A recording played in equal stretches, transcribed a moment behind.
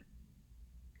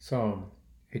Psalm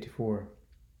 84.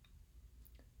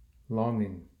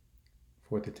 Longing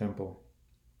for the temple.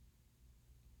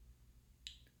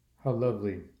 How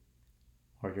lovely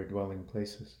are your dwelling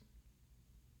places,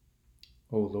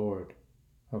 O Lord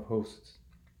of hosts.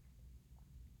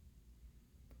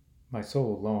 My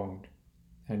soul longed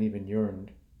and even yearned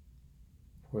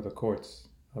for the courts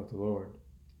of the Lord.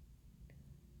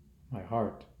 My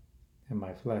heart and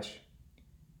my flesh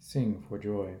sing for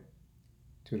joy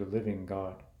to the living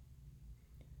God.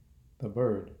 The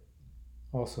bird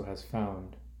also has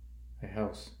found a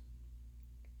house,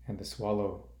 and the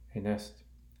swallow a nest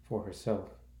for herself,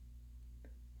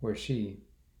 where she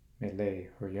may lay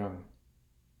her young.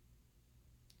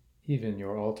 Even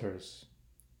your altars,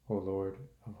 O Lord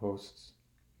of hosts,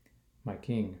 my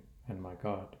King and my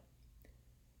God.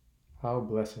 How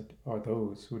blessed are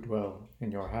those who dwell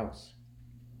in your house.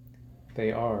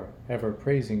 They are ever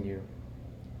praising you.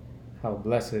 How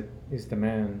blessed is the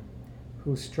man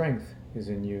whose strength is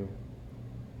in you,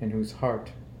 and whose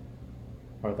heart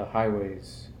are the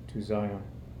highways to Zion.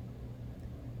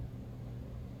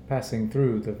 Passing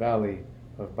through the valley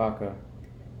of Baca,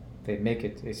 they make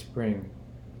it a spring.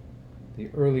 The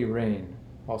early rain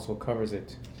also covers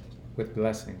it with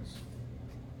blessings.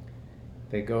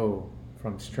 They go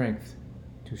from strength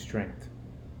to strength.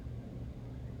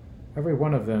 Every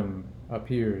one of them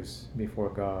appears before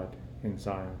God in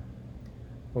Zion.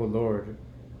 O Lord,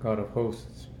 God of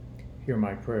hosts, hear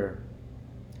my prayer.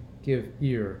 Give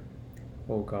ear,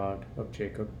 O God of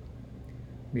Jacob.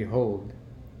 Behold,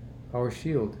 our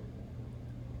shield,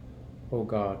 O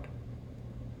God.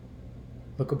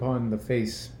 Look upon the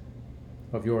face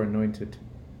of your anointed.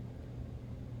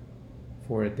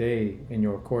 For a day in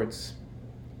your courts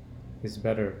is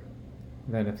better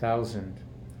than 1,000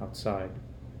 outside.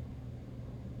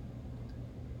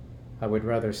 I would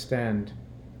rather stand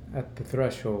at the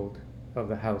threshold of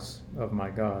the house of my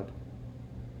God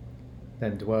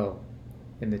than dwell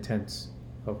in the tents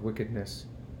of wickedness.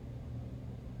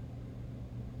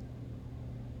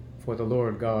 For the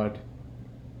Lord God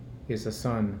is a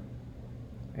sun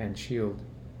and shield.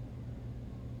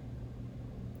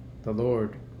 The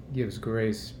Lord gives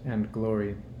grace and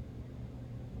glory.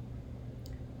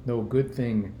 No good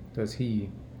thing does he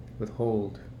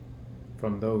withhold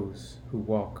from those who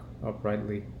walk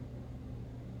uprightly.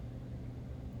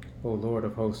 O Lord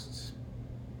of hosts,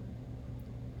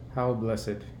 how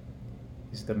blessed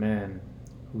is the man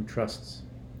who trusts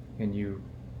in you.